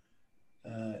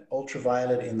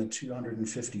 Ultraviolet in the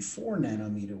 254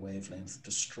 nanometer wavelength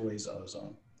destroys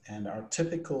ozone. And our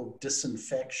typical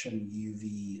disinfection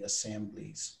UV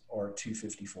assemblies are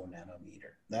 254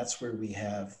 nanometer. That's where we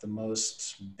have the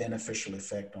most beneficial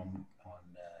effect on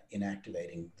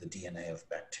inactivating the DNA of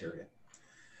bacteria.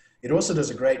 It also does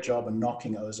a great job of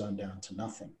knocking ozone down to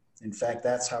nothing. In fact,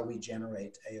 that's how we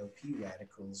generate AOP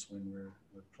radicals when we're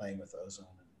playing with ozone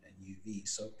and UV.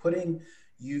 So putting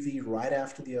UV right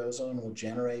after the ozone will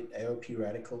generate AOP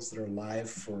radicals that are live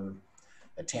for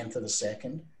 1/10 of a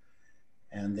second.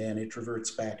 And then it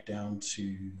reverts back down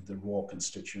to the raw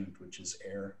constituent, which is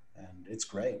air. And it's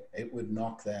great. It would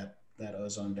knock that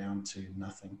ozone down to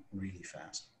nothing really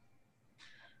fast.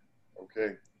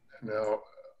 Okay. Now,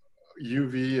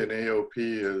 UV and AOP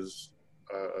is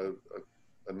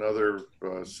another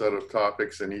set of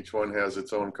topics, and each one has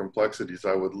its own complexities.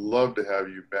 I would love to have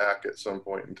you back at some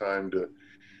point in time to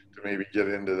maybe get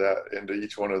into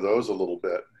each one of those a little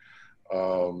bit,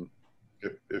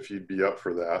 if you'd be up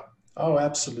for that. Oh,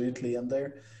 absolutely. And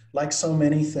they're, like so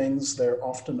many things, they're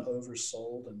often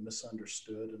oversold and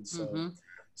misunderstood. And so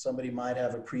somebody might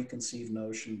have a preconceived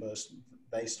notion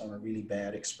based on a really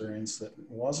bad experience that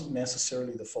wasn't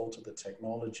necessarily the fault of the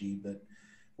technology. But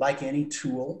like any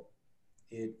tool,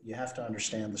 you have to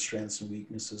understand the strengths and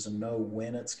weaknesses and know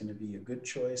when it's going to be a good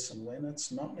choice and when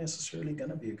it's not necessarily going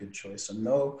to be a good choice. And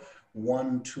no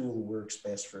one tool works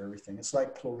best for everything. It's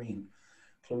like chlorine.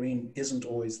 Chlorine isn't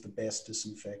always the best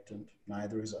disinfectant.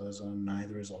 Neither is ozone,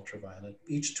 neither is ultraviolet.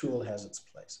 Each tool has its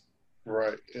place.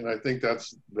 Right. And I think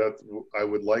that's I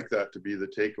would like that to be the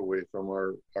takeaway from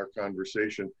our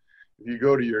conversation. If you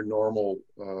go to your normal,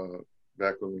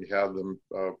 back when we had them,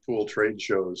 pool trade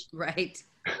shows. Right.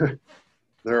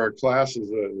 There are classes,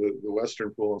 the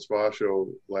Western Pool and Spa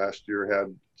Show last year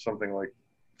had something like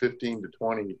 15 to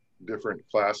 20 different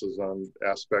classes on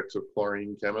aspects of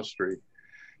chlorine chemistry.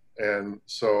 And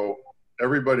so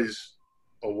everybody's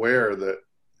aware that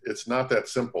it's not that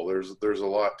simple. There's a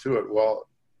lot to it. Well,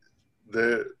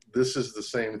 this is the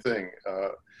same thing.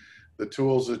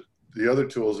 The other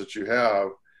tools that you have,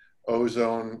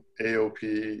 ozone,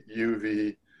 AOP,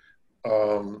 UV,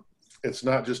 it's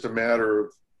not just a matter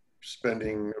of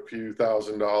spending a few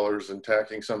 $1,000s and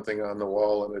tacking something on the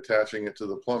wall and attaching it to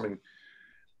the plumbing,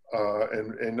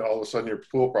 and all of a sudden your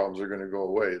pool problems are going to go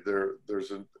away.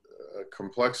 There's a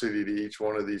complexity to each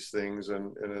one of these things,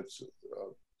 and it's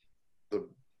the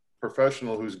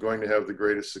professional who's going to have the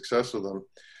greatest success with them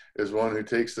is one who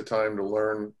takes the time to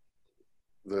learn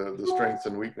the strengths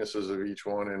and weaknesses of each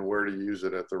one and where to use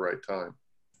it at the right time.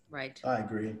 Right. I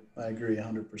agree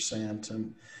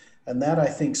 100%. And that, I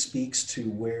think, speaks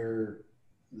to where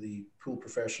the pool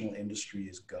professional industry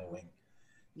is going.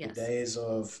 The Yes. days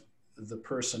of the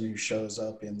person who shows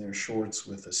up in their shorts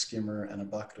with a skimmer and a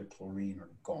bucket of chlorine are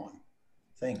gone.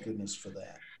 Thank goodness for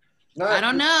that. I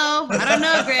don't know. I don't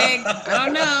know, Greg. I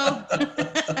don't know.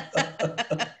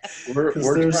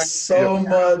 Because there's so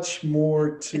much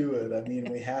more to it. I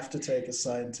mean, we have to take a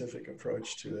scientific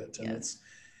approach to it, and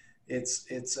Yes.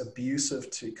 it's abusive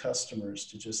to customers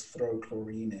to just throw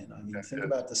chlorine in. I mean, think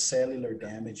about the cellular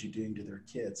damage you're doing to their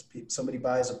kids. Somebody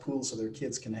buys a pool so their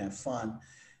kids can have fun,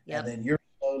 and then you're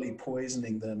slowly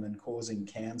poisoning them and causing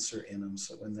cancer in them.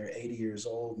 So when they're 80 years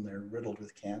old and they're riddled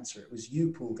with cancer, it was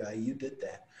you, pool guy, you did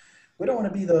that. We don't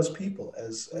want to be those people.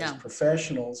 As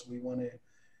professionals, we want to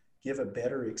give a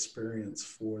better experience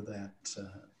for that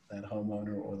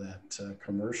homeowner or that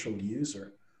commercial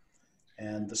user.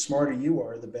 And the smarter you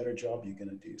are, the better job you're going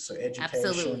to do. So education.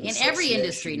 Absolutely. In every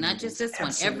industry, not just this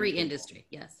one, every industry.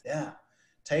 Yes. Yeah.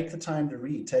 Take the time to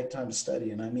read, take time to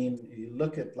study. And I mean, you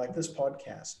look at like this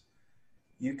podcast,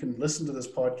 you can listen to this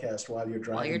podcast while you're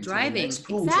driving. While you're driving. To the next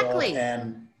pool job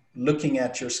and looking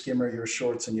at your skimmer, your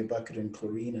shorts, and your bucket and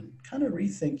chlorine, and kind of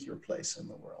rethink your place in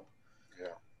the world.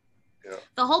 Yeah.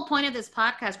 The whole point of this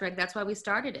podcast, Greg, that's why we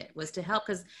started it, was to help.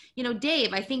 Because, you know,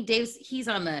 Dave, I think he's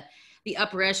on the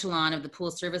upper echelon of the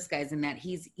pool service guys in that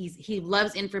he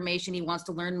loves information. He wants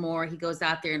to learn more. He goes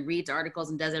out there and reads articles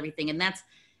and does everything. And that's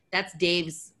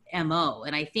Dave's MO.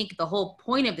 And I think the whole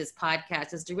point of this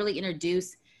podcast is to really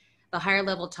introduce the higher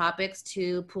level topics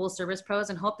to pool service pros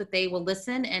and hope that they will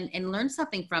listen and learn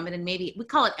something from it. And maybe we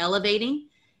call it elevating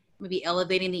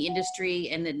the industry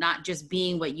and it not just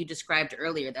being what you described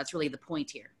earlier. That's really the point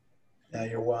here. Yeah,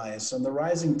 you're wise. And the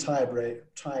rising tide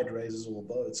raises all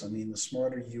boats. I mean, the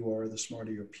smarter you are, the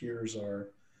smarter your peers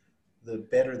are, the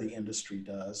better the industry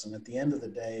does. And at the end of the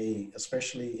day,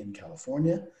 especially in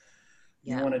California,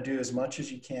 you want to do as much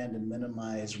as you can to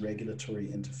minimize regulatory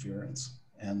interference.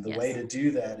 And the way to do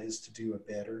that is to do a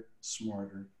better,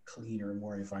 smarter, cleaner,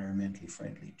 more environmentally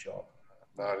friendly job.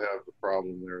 Not have the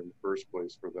problem there in the first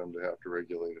place for them to have to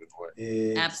regulate it away.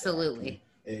 Exactly. Absolutely.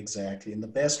 Exactly. And the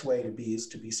best way to be is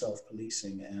to be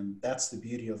self-policing. And that's the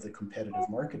beauty of the competitive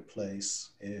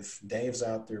marketplace. If Dave's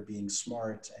out there being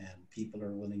smart and people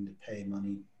are willing to pay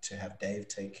money to have Dave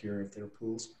take care of their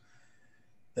pools,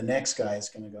 the next guy is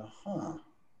going to go,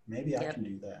 maybe I can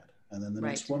do that. And then the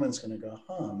next woman's going to go,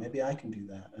 maybe I can do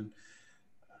that. And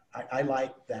I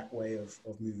like that way of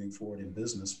moving forward in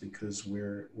business because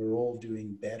we're all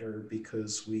doing better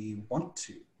because we want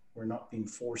to. We're not being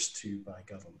forced to by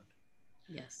government.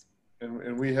 Yes.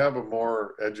 And we have a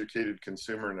more educated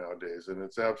consumer nowadays, and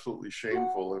it's absolutely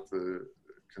shameful if the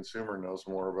consumer knows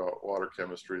more about water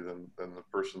chemistry than the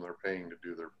person they're paying to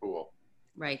do their pool.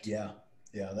 Right. Yeah,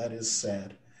 that is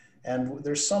sad. And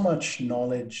there's so much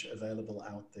knowledge available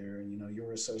out there. And, you know,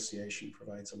 your association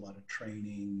provides a lot of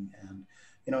training and,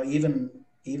 you know,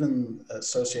 even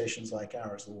associations like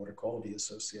ours, the Water Quality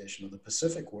Association or the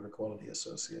Pacific Water Quality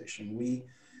Association,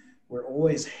 we're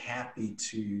always happy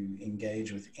to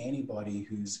engage with anybody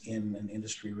who's in an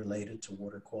industry related to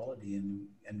water quality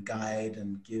and guide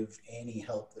and give any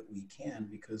help that we can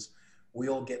because we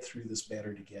all get through this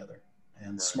better together.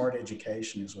 And smart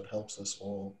education is what helps us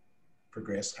all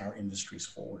progress our industries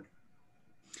forward.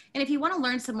 And if you want to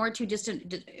learn some more too, just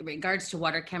in regards to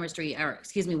water chemistry,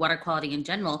 water quality in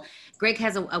general, Greg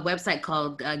has a website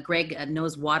called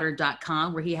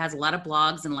gregknowswater.com where he has a lot of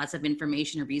blogs and lots of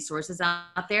information and resources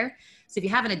out there. So if you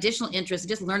have an additional interest in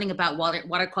just learning about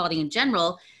water quality in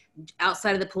general,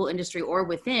 outside of the pool industry or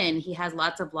within, he has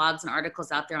lots of blogs and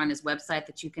articles out there on his website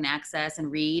that you can access and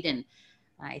read. And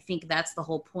I think that's the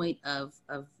whole point of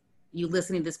you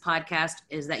listening to this podcast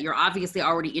is that you're obviously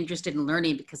already interested in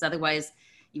learning because otherwise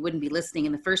you wouldn't be listening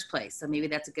in the first place. So maybe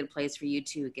that's a good place for you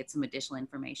to get some additional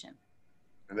information.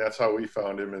 And that's how we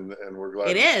found him, and we're glad.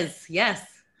 It is, yes.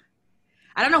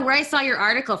 I don't know where I saw your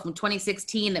article from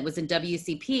 2016 that was in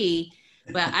WCP,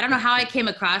 but I don't know how I came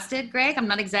across it, Greg. I'm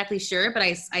not exactly sure, but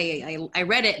I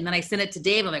read it and then I sent it to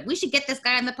Dave. I'm like, we should get this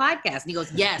guy on the podcast. And he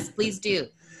goes, yes, please do.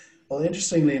 Well,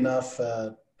 interestingly enough,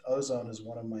 ozone is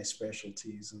one of my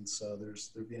specialties. And so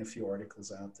there've been a few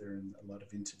articles out there and a lot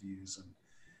of interviews. And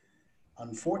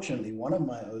unfortunately, one of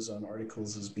my ozone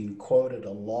articles has been quoted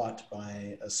a lot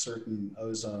by a certain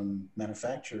ozone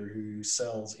manufacturer who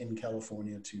sells in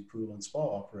California to pool and spa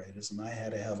operators. And I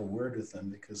had to have a word with them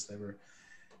because they were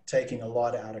taking a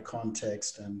lot out of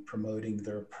context and promoting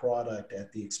their product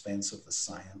at the expense of the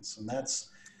science. And that's,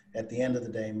 at the end of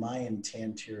the day, my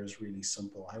intent here is really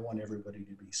simple. I want everybody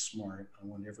to be smart. I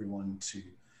want everyone to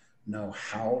know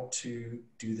how to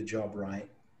do the job right,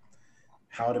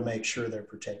 how to make sure they're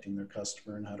protecting their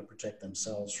customer, and how to protect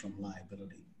themselves from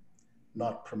liability.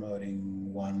 not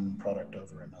promoting one product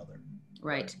over another.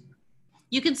 Right.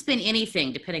 You can spin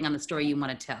anything depending on the story you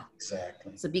want to tell.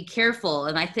 Exactly. So be careful.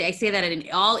 And I say that in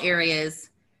all areas.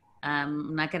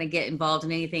 I'm not going to get involved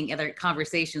in anything, other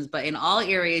conversations, but in all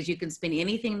areas, you can spin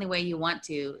anything the way you want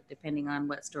to, depending on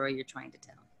what story you're trying to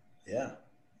tell. Yeah.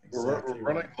 Exactly. We're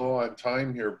running low on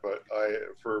time here, but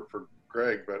for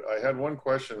Greg, but I had one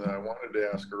question that I wanted to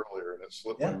ask earlier, and it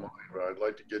slipped my mind, but I'd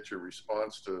like to get your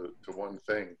response to one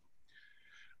thing.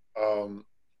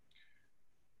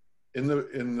 In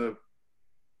the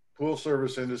pool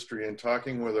service industry and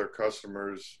talking with our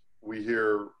customers, we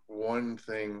hear one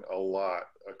thing a lot.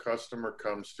 A customer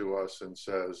comes to us and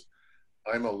says,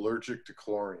 I'm allergic to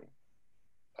chlorine.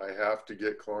 I have to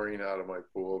get chlorine out of my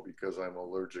pool because I'm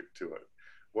allergic to it.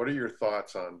 What are your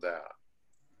thoughts on that?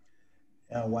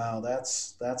 Yeah, wow,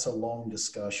 that's a long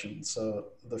discussion. So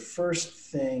the first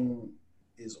thing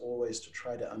is always to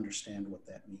try to understand what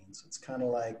that means. It's kind of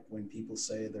like when people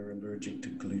say they're allergic to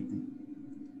gluten.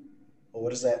 Well,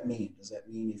 what does that mean? Does that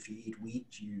mean if you eat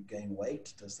wheat, you gain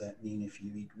weight? Does that mean if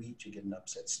you eat wheat, you get an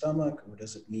upset stomach? Or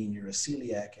does it mean you're a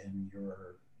celiac and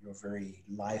your very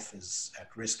life is at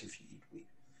risk if you eat wheat?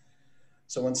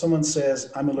 So when someone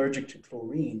says, I'm allergic to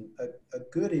chlorine, a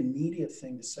good immediate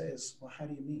thing to say is, well, how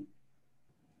do you mean?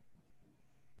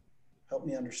 Help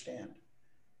me understand.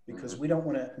 Because we don't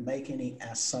want to make any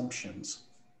assumptions,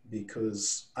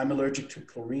 because I'm allergic to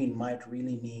chlorine might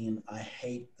really mean I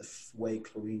hate the way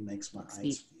chlorine makes my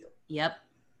eyes feel. Yep.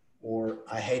 Or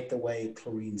I hate the way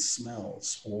chlorine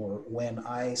smells. Or when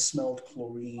I smelled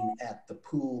chlorine at the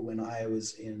pool when I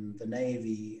was in the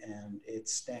Navy and it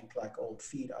stank like old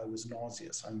feet, I was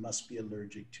nauseous. I must be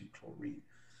allergic to chlorine.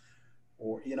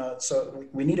 Or, so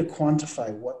we need to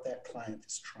quantify what that client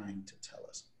is trying to tell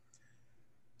us.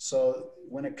 So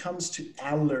when it comes to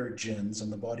allergens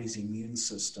and the body's immune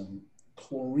system,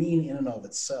 chlorine in and of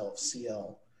itself,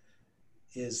 Cl,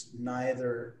 is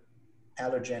neither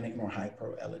allergenic nor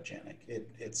hypoallergenic.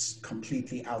 It's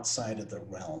completely outside of the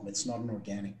realm. It's not an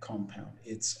organic compound.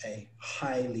 It's a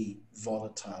highly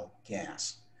volatile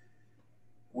gas.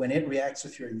 When it reacts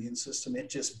with your immune system, it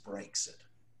just breaks it.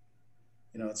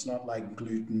 It's not like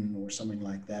gluten or something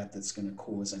like that that's going to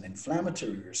cause an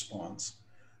inflammatory response.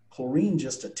 Chlorine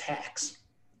just attacks.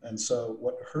 And so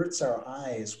what hurts our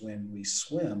eyes when we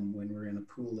swim, when we're in a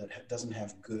pool that doesn't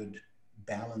have good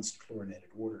balanced chlorinated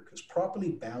water, because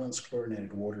properly balanced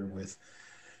chlorinated water with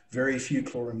very few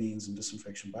chloramines and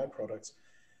disinfection byproducts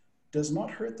does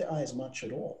not hurt the eyes much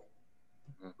at all.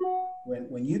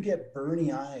 When you get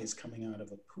burny eyes coming out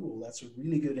of a pool, that's a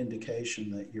really good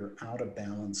indication that you're out of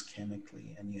balance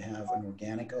chemically and you have an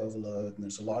organic overload, and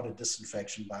there's a lot of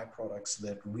disinfection byproducts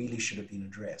that really should have been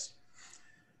addressed.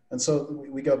 And so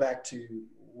we go back to,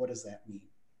 what does that mean?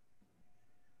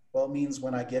 Well, it means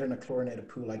when I get in a chlorinated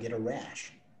pool, I get a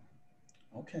rash.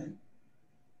 Okay.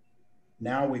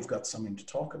 Now we've got something to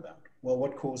talk about. Well,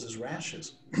 what causes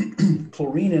rashes?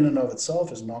 Chlorine in and of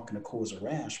itself is not going to cause a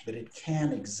rash, but it can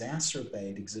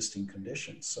exacerbate existing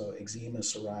conditions. So eczema,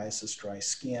 psoriasis, dry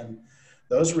skin,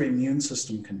 those are immune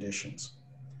system conditions.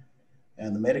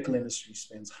 And the medical industry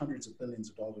spends hundreds of billions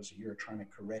of dollars a year trying to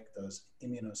correct those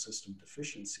immunosystem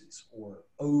deficiencies or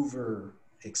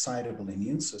over-excitable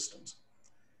immune systems.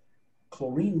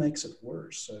 Chlorine makes it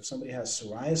worse. So if somebody has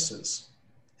psoriasis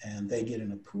and they get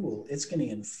in a pool, it's going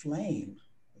to inflame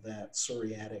that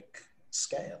psoriatic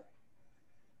scale.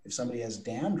 If somebody has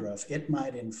dandruff, it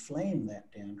might inflame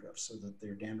that dandruff so that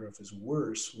their dandruff is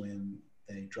worse when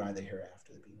they dry their hair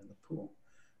after they've been in the pool.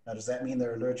 Now, does that mean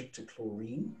they're allergic to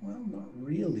chlorine? Well, not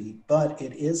really, but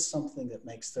it is something that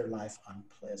makes their life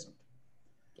unpleasant.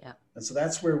 Yeah. And so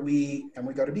that's where we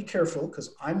got to be careful,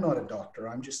 because I'm not a doctor,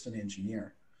 I'm just an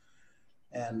engineer.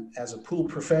 And as a pool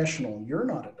professional, you're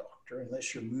not a doctor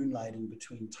unless you're moonlighting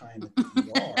between time at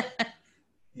the ER.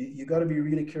 You got to be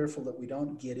really careful that we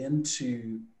don't get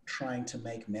into trying to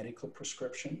make medical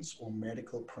prescriptions or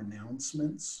medical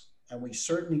pronouncements. And we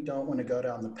certainly don't want to go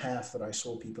down the path that I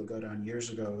saw people go down years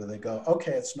ago, where they go,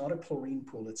 okay, it's not a chlorine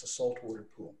pool, it's a saltwater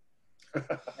pool.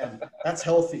 And that's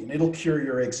healthy and it'll cure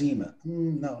your eczema.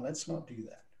 No, let's not do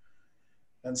that.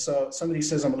 And so somebody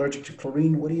says, I'm allergic to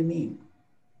chlorine. What do you mean?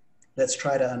 Let's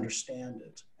try to understand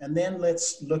it. And then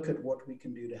let's look at what we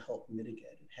can do to help mitigate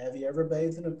it. Have you ever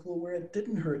bathed in a pool where it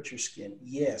didn't hurt your skin?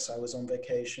 Yes, I was on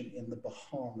vacation in the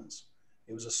Bahamas.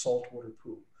 It was a saltwater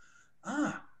pool.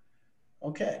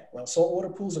 Okay. Well, saltwater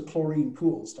pools are chlorine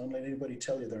pools. Don't let anybody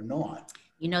tell you they're not.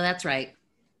 That's right.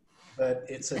 But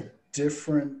it's a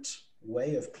different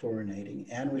way of chlorinating.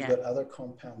 And we've got other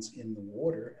compounds in the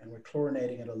water, and we're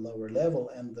chlorinating at a lower level.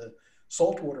 And the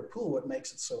saltwater pool, what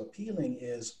makes it so appealing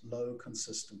is low,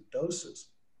 consistent doses.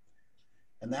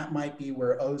 And that might be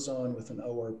where ozone with an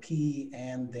ORP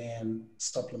and then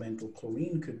supplemental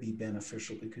chlorine could be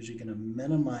beneficial, because you're going to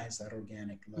minimize that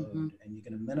organic load and you're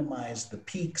going to minimize the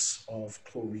peaks of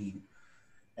chlorine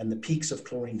and the peaks of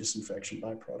chlorine disinfection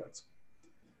byproducts.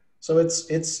 So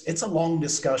it's a long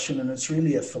discussion, and it's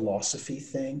really a philosophy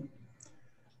thing.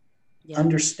 Yeah.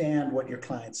 Understand what your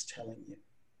client's telling you.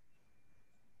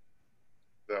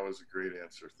 That was a great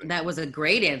answer. That was a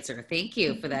great answer. Thank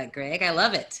you for that, Greg. I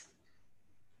love it.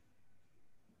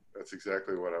 That's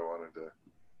exactly what I wanted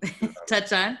to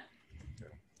touch on. Yeah.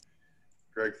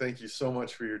 Greg, thank you so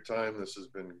much for your time. This has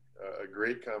been a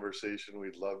great conversation.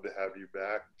 We'd love to have you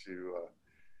back to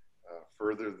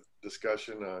further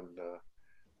discussion on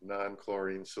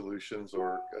non-chlorine solutions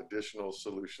or additional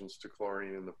solutions to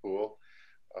chlorine in the pool.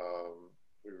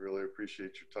 We really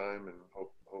appreciate your time, and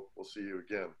hope we'll see you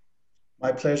again.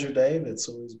 My pleasure, Dave. It's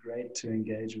always great to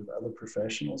engage with other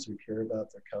professionals who care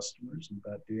about their customers and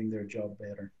about doing their job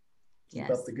better.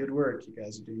 Keep up the good work. You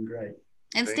guys are doing great.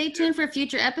 And stay tuned for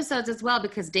future episodes as well,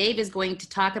 because Dave is going to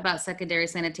talk about secondary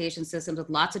sanitation systems with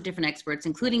lots of different experts,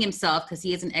 including himself, because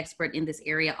he is an expert in this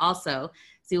area also.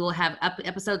 So we'll have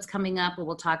episodes coming up where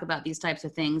we'll talk about these types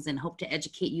of things and hope to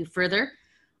educate you further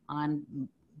on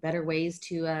better ways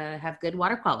to have good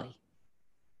water quality.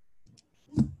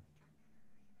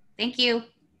 Thank you.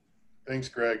 Thanks,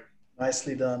 Greg.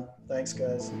 Nicely done. Thanks,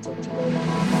 guys. Talk to you later.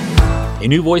 A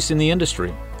new voice in the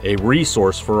industry, a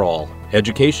resource for all,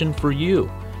 education for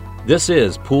you. This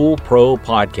is Pool Pro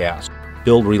Podcast.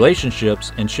 Build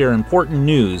relationships and share important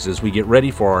news as we get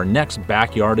ready for our next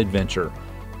backyard adventure.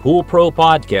 Pool Pro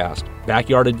Podcast.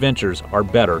 Backyard adventures are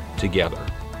better together.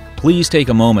 Please take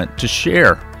a moment to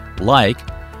share, like,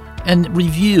 and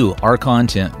review our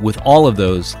content with all of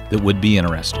those that would be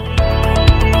interested.